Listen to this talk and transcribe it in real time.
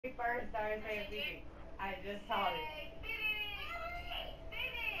started saying Phoebe. I just saw it.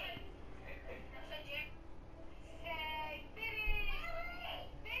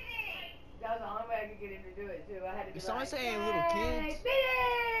 That was the only way I could get him to do it too. I had to be Is someone like, saying little kids?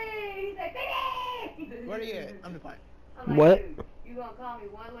 Phoebe! He's like, Phoebe! Where are you at? I'm the pipe. I'm like, What? dude, you gonna call me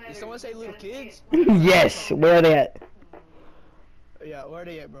one letter? Did someone say little kids? Yes, where are they at? Yeah, where are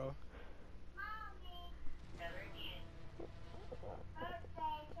they at, bro?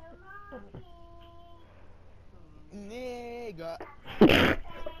 Nigga.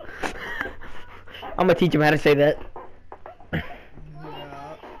 I'm gonna teach him how to say that. Yeah.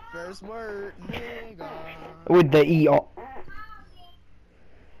 First word, nigga. With the E-R.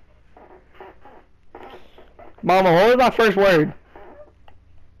 Mama, what was my first word?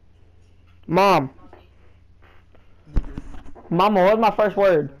 Mom. Mama, what was my first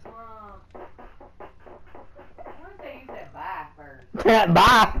word? I want to say you said bye first.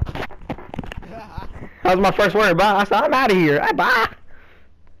 Bye. That was my first word. Bye. I said, I'm out of here. Bye.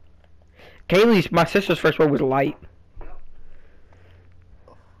 Kaylee's, my sister's first word was light.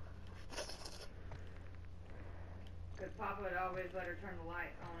 Because Papa would always let her turn the light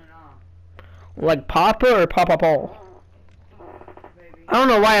on and off. Like Papa or Papa Paul? Baby. I don't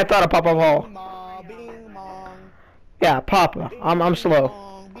know why I thought of Papa Paul. Bing bong, bing bong. Yeah, Papa. I'm slow.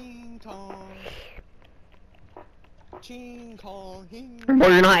 Bong, bing tong. Ching kong, hing.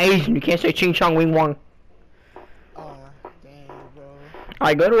 Well, you're not Asian. You can't say ching chong wing wong. Oh, dang, bro.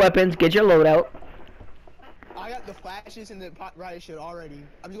 Alright, go to weapons. Get your loadout. I got the flashes and the riot shield already.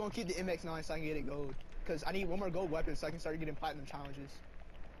 I'm just gonna keep the MX9 so I can get it gold. Cause I need one more gold weapon so I can start getting platinum challenges.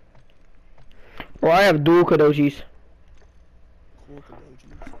 Well, I have dual Kodojis. Cool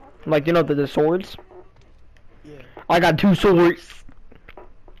Kodojis. Like, you know, the swords? Yeah. I got 2 swords.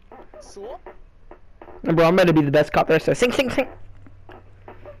 So? And bro, I'm ready to be the best cop there, so sing, sing, sing.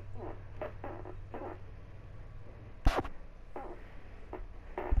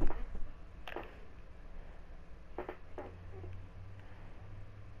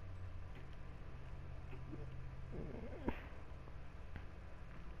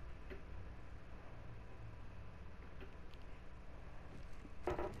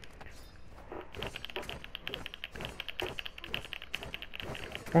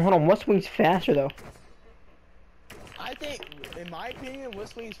 Oh, hold on, what swings faster though? I think, in my opinion, what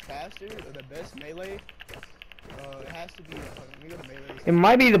swings faster or the best melee, it has to be, let me go to melee. It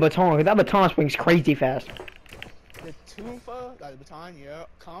might be the baton, because that baton swings crazy fast. The Toompa, like the baton, yeah.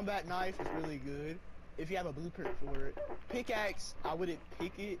 Combat knife is really good if you have a blueprint for it. Pickaxe, I wouldn't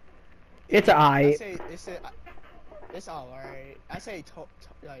pick it. It's a I eye. say it's alright. I say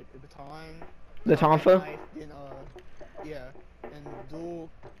like the baton. The combat Tonfa? knife, then yeah, and dual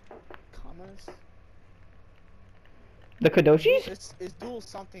commas. The Kodoshis? It's dual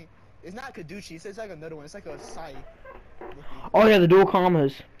something. It's not Kaduchi. It's like another one. It's like a scythe. Oh yeah, the dual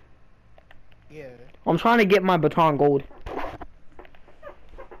commas. Yeah. I'm trying to get my baton gold.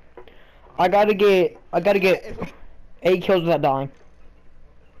 I gotta get If we, 8 kills without dying.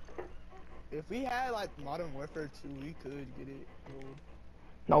 if we had like Modern Warfare 2, we could get it gold.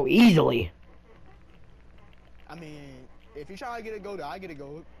 No, easily. I mean, if you try to get it gold, I get it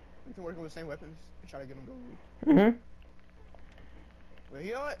gold. We can work with the same weapons and try to get them gold. Mhm. Well,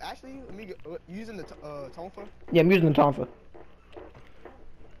 you know what? Actually, let me get using the Tonfa. Yeah, I'm using the Tonfa.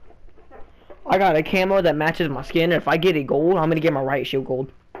 I got a camo that matches my skin. And if I get it gold, I'm gonna get my riot shield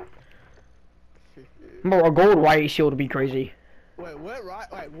gold. Bro, a gold riot shield would be crazy. Wait, what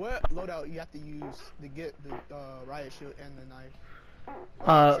loadout you have to use to get the riot shield and the knife?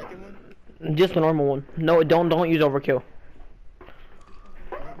 Second one? Just the normal one. No, don't use overkill.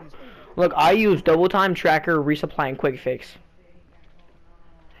 Don't use- Look, I use double time tracker, resupply, and quick fix.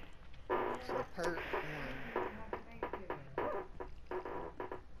 So per one.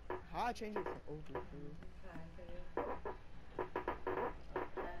 How I change it from overkill?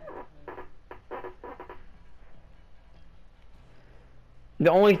 The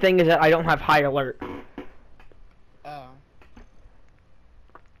only thing is that I don't have high alert.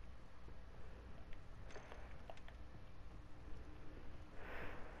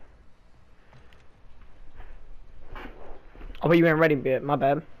 Oh, but you ain't ready yet. My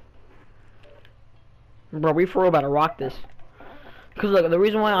bad. Bro, we for real about to rock this. Cause look, the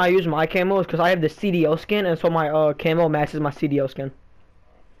reason why I use my camo is because I have the CDO skin, and so my camo matches my CDO skin.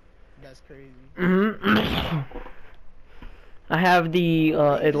 That's crazy. I have the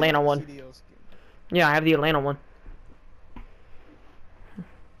Atlanta one. CDO skin. Yeah, I have the Atlanta one.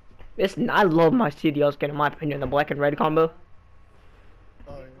 I love my CDO skin in my opinion, the black and red combo.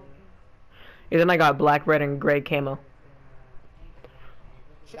 Oh, yeah. And then I got black, red, and gray camo.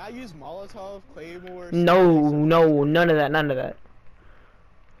 Should I use Molotov, Claymore? No, no, none of that, none of that.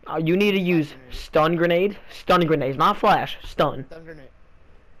 You need to use stun grenades, not flash, stun, Stun grenade.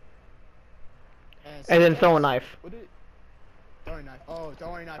 and then throw a knife. What did? Throwing knife. Oh,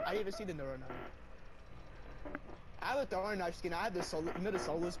 throwing knife. I didn't even see the throwing knife. I have a throwing knife skin. I have the the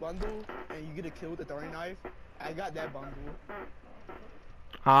Solus bundle, and you get a kill with the throwing knife. I got that bundle.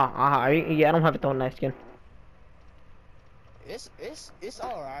 Yeah, I don't have a throwing knife skin. It's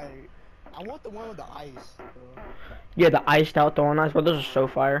alright. I want the one with the ice. Bro. Yeah, the iced out throwing knives, but those are so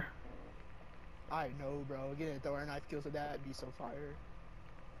fire. I know, bro. Getting a throwing knife kills with that would be so fire.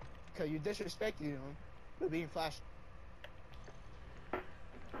 Cause you disrespecting them for being flashed.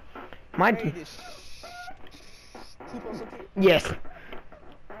 My Hey, this yes.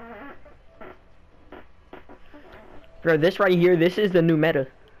 Bro, this right here, this is the new meta.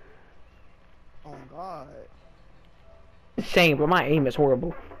 Oh god. Same, but my aim is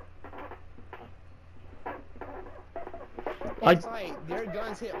horrible. It's like their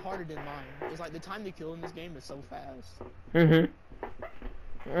guns hit harder than mine. It's like the time to kill in this game is so fast.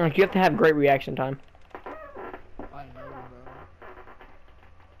 Like, you have to have great reaction time. I know, bro.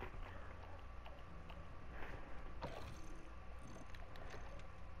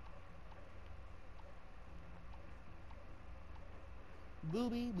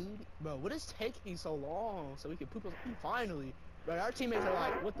 Booby, booby. Bro, what is taking so long so we can poop us? Finally. Bro, our teammates are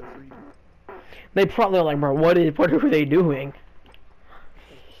like, what the freak? They probably are like, bro, what are they doing?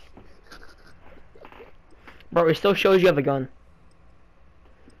 Bro, it still shows you have a gun.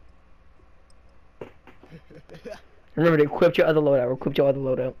 Remember to equip your other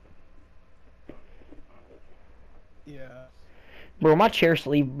loadout. Yeah. Bro, my chair,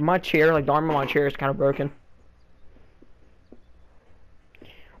 like the arm of my chair is kind of broken.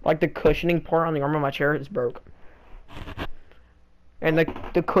 Like the cushioning part on the arm of my chair is broke. And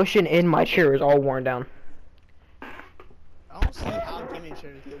the cushion in my chair is all worn down. I don't see how gaming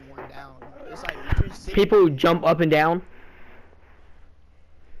chairs get worn down, bro. It's like if you're sitting, People jump up and down.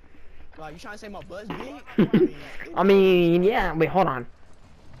 like, you trying to say my butt's big? I mean, yeah. Wait, hold on.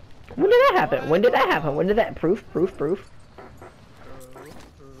 When did that happen? When did that happen? When did that? Proof.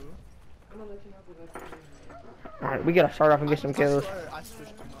 Alright, we gotta start off and get some kills. I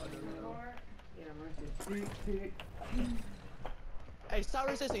switched to mother. Hey, stop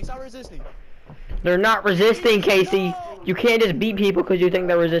resisting. They're not resisting, Casey. You can't just beat people because you think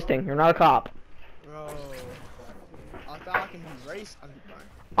they're resisting. You're not a cop. Bro, I thought I can be racist.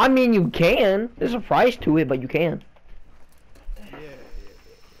 I mean, you can. There's a price to it, but you can. Yeah.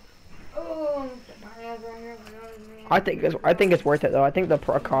 Oh, my ass right here. My nose, man. I think it's worth it though. I think the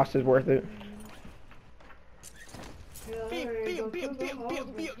cost is worth it.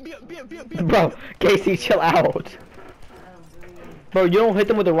 Bro, Casey, chill out. Bro, you don't hit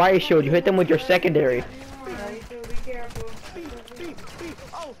them with the riot shield. You hit them with your secondary. Be careful.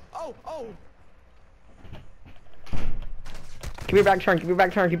 Oh. Keep your back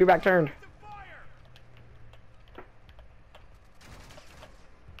turned.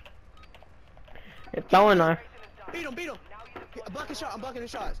 It's throwing now. Beat him. I'm blocking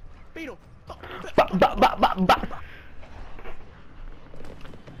his shots. Beat him.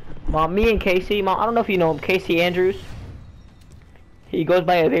 Mom, me and Casey, Mom, I don't know if you know him, Casey Andrews. He goes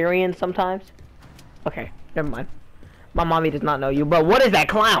by a variant sometimes. Okay, never mind. My mommy does not know you, bro. What is that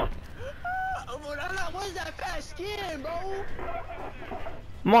clown? What is that fat skin, bro?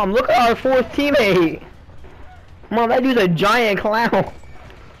 Mom, look at our fourth teammate. Mom, that dude's a giant clown. Bro,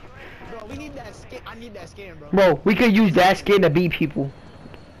 we need that skin. I need that skin, bro. Bro, we could use that skin to beat people.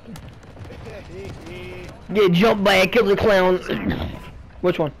 Get jumped by a killer clown.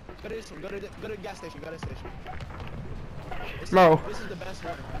 Which one? Go to this one. Go to the gas station. Bro, This is the best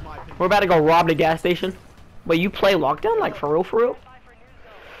one, in my opinion. we're about to go rob the gas station. Wait, you play lockdown? Like, for real?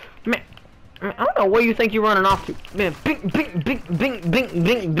 Man, I don't know where you think you're running off to. Man, bing.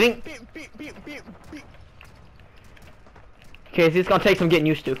 Okay, so it's gonna take some getting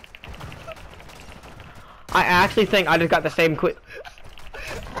used to. I actually think I just got the same quit.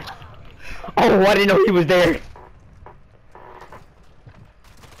 Oh, I didn't know he was there.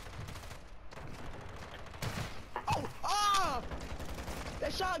 Oh!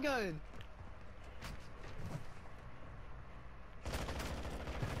 That shotgun!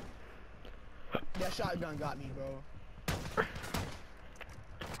 That shotgun got me, bro.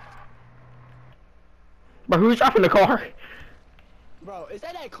 Bro, who's driving the car? Bro, is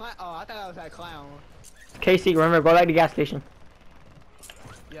that clown? Oh, I thought that was that clown. Casey, remember, go back to the gas station.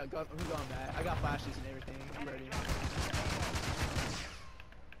 Yeah, I'm going back. I got flashes and everything. I'm ready.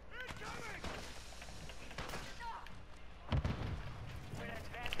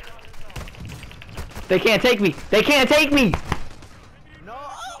 They can't take me. They can't take me. No.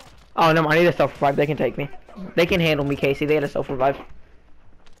 Oh no, I need to self-revive. They can take me. They can handle me, Casey. They had a self-revive.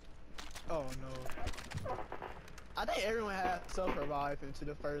 Oh no. I think everyone has self-revive into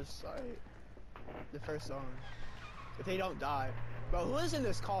the first zone. If they don't die. Bro, who is in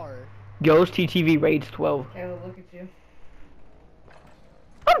this car? Ghost TTV raids 12. Caleb, look at you.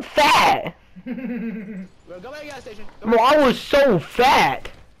 I'm fat. Bro, go back to the gas station. Go Bro, back. I was so fat.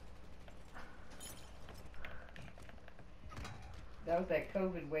 That was that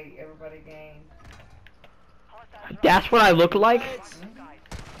COVID weight everybody gained. That's what I look like.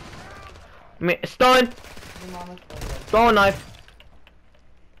 I mean, stun. Your mama's full. Throw a knife.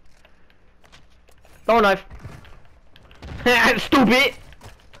 Throw a knife. Stupid.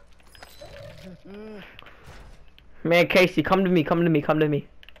 Man, Casey, come to me. Come to me. Come to me.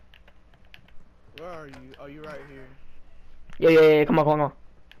 Where are you? Oh, you right here. Yeah. Come on.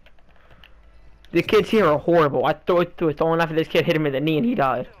 The kids here are horrible. I threw a throwing knife at this kid, hit him in the knee, and he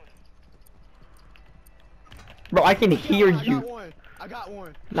died. Bro, I can hear you. I got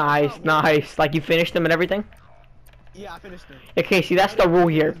one. Nice. Like you finished them and everything? Yeah, I finished him. Okay, see, that's the rule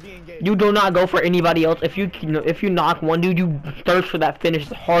here. You do not go for anybody else. If you knock one dude, you thirst for that finish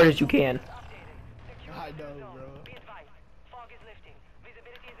as hard as you can. I know, bro.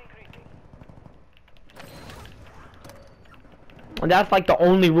 And that's like the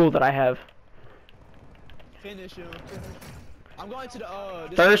only rule that I have. Finish him. I'm going to the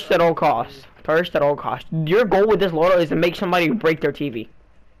Thirst at all costs. Thirst at all costs. Your goal with this loadout is to make somebody break their TV.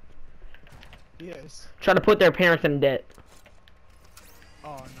 Yes. Try to put their parents in debt. Oh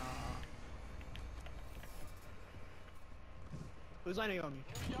nah. Who's landing on me?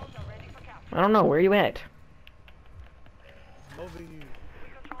 I don't know. Where are you at? Over you.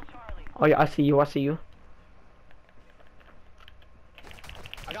 Oh yeah, I see you. I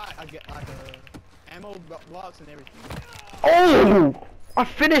get like ammo blocks and everything. Oh! I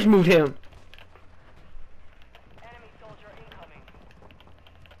finish moved him. Enemy soldier incoming.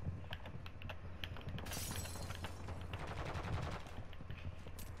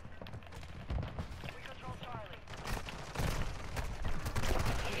 We control Charlie.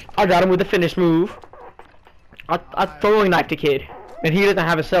 I got him with the finish move. I throwing knifed the kid, and he doesn't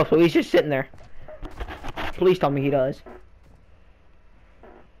have a self, so he's just sitting there. Please tell me he does.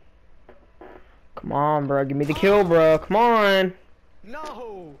 Come on, bro. Give me the kill, bro. Come on.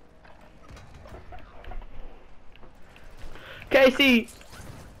 No. Casey.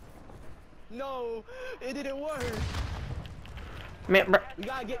 No, it didn't work. Man, bro. We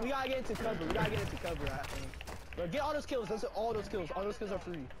gotta get into cover. I think. But get all those kills. All those kills are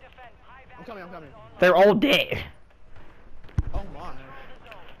free. I'm coming. They're all dead. Oh my.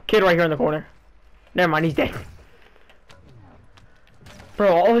 Kid right here in the corner. Never mind, he's dead.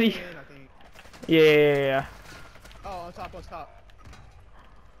 Bro, all these. I think. Yeah. Oh, on top.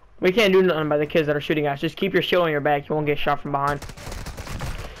 We can't do nothing by the kids that are shooting at us. Just keep your shield on your back. You won't get shot from behind.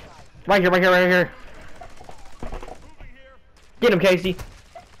 Right here. Get him, Casey.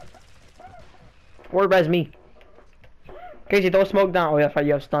 Word as me. Casey, throw smoke down. Oh, yeah, that's right.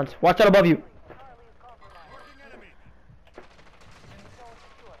 You have stunts. Watch out above you.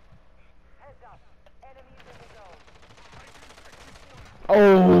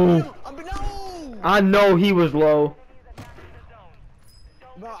 Oh, No. I know he was low.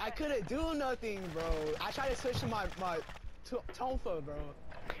 Bro, I couldn't do nothing, bro. I tried to switch to my Tonfa, bro.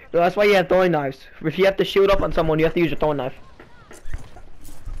 So that's why you have throwing knives. If you have to shield up on someone, you have to use your throwing knife.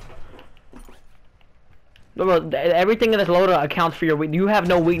 No, bro, everything in this loadout accounts for your you have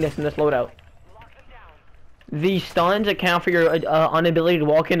no weakness in this loadout. These stuns account for your inability to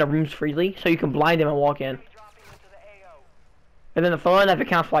walk into rooms freely, so you can blind them and walk in. And then the throwing knife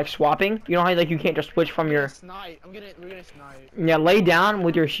accounts for like swapping. You know how like you can't just switch from your. Snipe. We're gonna snipe. Yeah, lay down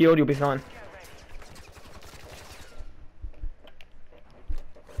with your shield, you'll be fine.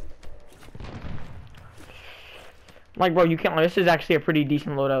 Like, bro, you can't. This is actually a pretty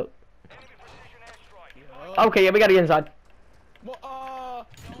decent loadout. Okay, yeah, we gotta get inside. Well,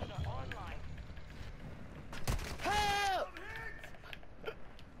 help!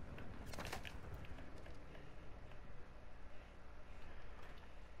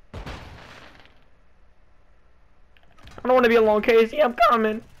 I don't want to be alone, Casey. I'm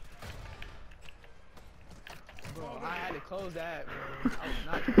coming. Bro, I had to close that, bro.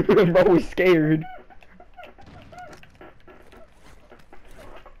 I was not. Bro, we scared.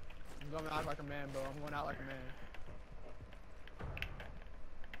 I'm going out like a man, bro. I'm going out like a man.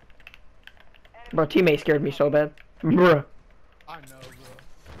 Bro, teammate scared me so bad. Bruh. I know,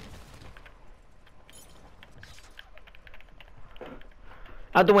 bro.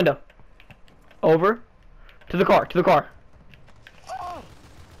 Out the window. Over. To the car. To the car. Oh!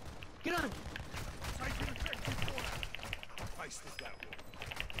 Get on!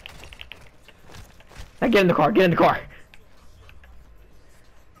 Now get in the car. Get in the car.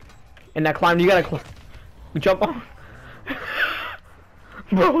 And that climb, you gotta jump on.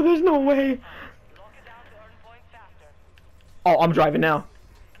 Bro, there's no way. Lock it down to earn points faster. Oh, I'm driving now.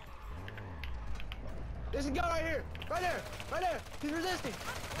 There's a guy right here! Right there! Right there! He's resisting!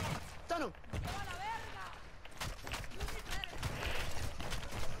 Stun him!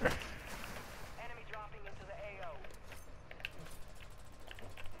 Enemy dropping into the AO.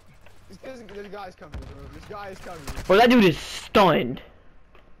 This guy's coming, bro. This guy is coming. Bro, that dude is stunned.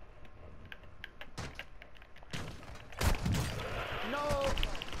 No!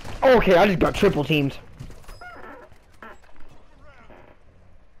 Okay, I just got triple teamed.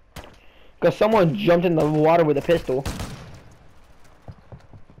 Cause someone jumped in the water with a pistol.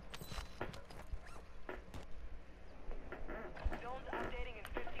 Zones updating in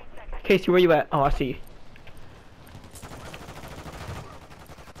 15 seconds. Casey, where you at? Oh, I see you.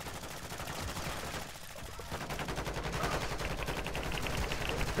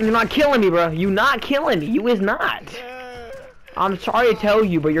 You're not killing me, bro. You not killing me. You is not. I'm sorry to tell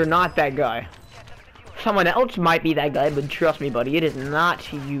you, but you're not that guy. Someone else might be that guy, but trust me, buddy, it is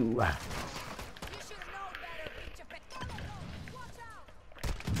not you.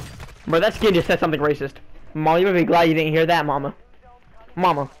 Bro, that skin just said something racist. Mama, you better be glad you didn't hear that, Mama.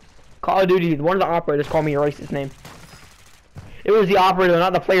 Mama. Call of Duty, one of the operators called me a racist name. It was the operator,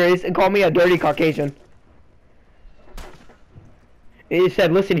 not the player. He called me a dirty Caucasian. It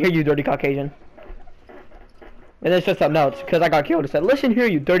said, listen here, you dirty Caucasian. And then it said something else, because I got killed. It said, listen here,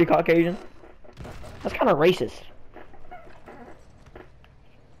 you dirty Caucasian. That's kind of racist.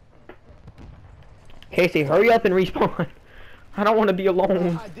 Casey, hurry up and respawn. I don't want to be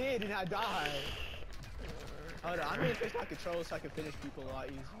alone. I did, and I died. Hold on, I'm gonna fix my controls so I can finish people a lot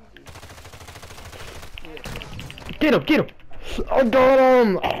easier. Yeah. Get him, get him. I got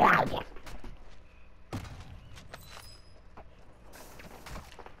him.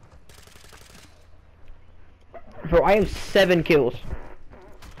 Bro, I have 7 kills.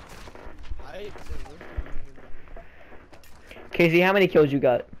 Casey, how many kills you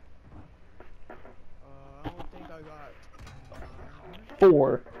got? I don't think I got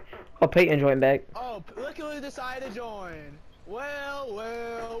 4. Oh, Peyton joined back. Oh, look who decided to join. Well,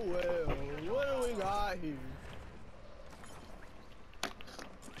 well, well. What do we got here?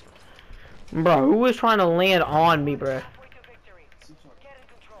 Bro, who was trying to land on me, bro? Way to victory. Get in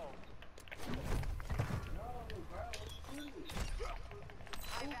control.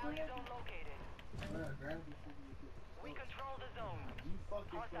 High value zone located. We control the zone.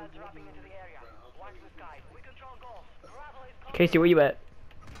 Hostiles dropping into the area. Watch the sky. We control Gulf. Bravo is coming. Casey, where you at?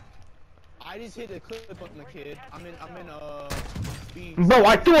 I just hit a clip on the kid. I'm in B. Bro,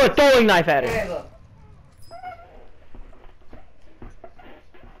 I threw a throwing knife at Hey, her. look.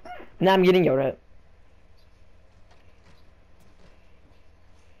 Now I'm getting yelled at.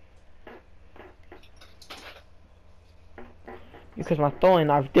 Because my throwing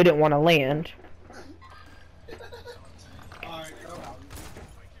knife didn't want to land.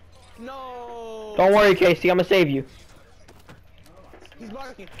 No. Don't worry, Casey, I'm gonna save you. He's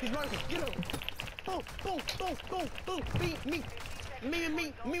marking. He's marking. Get him. Boom, boom, boom, boom, boom. Me.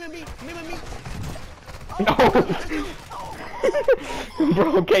 No.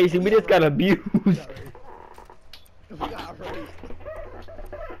 Bro, Casey, we just got abused. We got raped.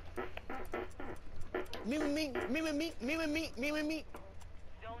 Me.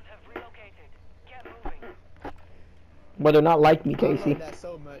 Zones have relocated. Get moving. But they're not like me, I Casey. love that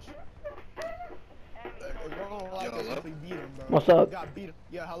so much. If we don't like it, we beat him, bro. What's up? We got beat him.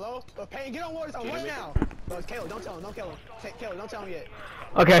 Yeah, hello? Payne, get on Warzone right now. No, it's Caleb, don't tell him, don't kill him. Caleb, don't tell him yet.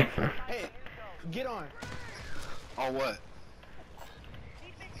 Okay. Hey, get on. On what?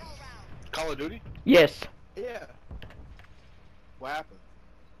 Call of Duty? Yes. Yeah, What happened?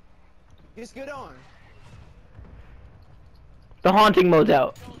 just get on. The haunting mode's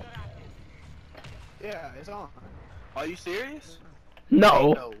out. Yeah, it's on. Are you serious?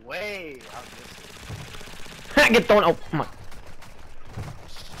 No. No way. I'm missing. Get thrown. Oh my.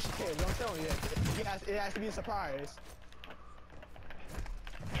 Caleb, don't tell him yet. It has to be a surprise.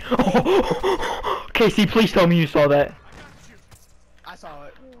 Casey, please tell me you saw that. I saw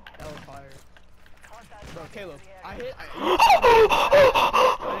it. That was fire. Bro, Caleb, I hit.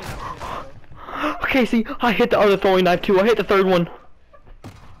 Casey, I hit the other throwing knife too. I hit the third one.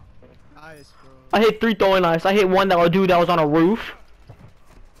 Nice, bro. I hit 3 throwing knives. I hit one that dude that was on a roof.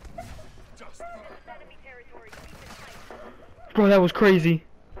 Bro, that was crazy.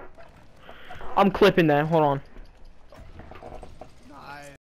 I'm clipping that. Hold on.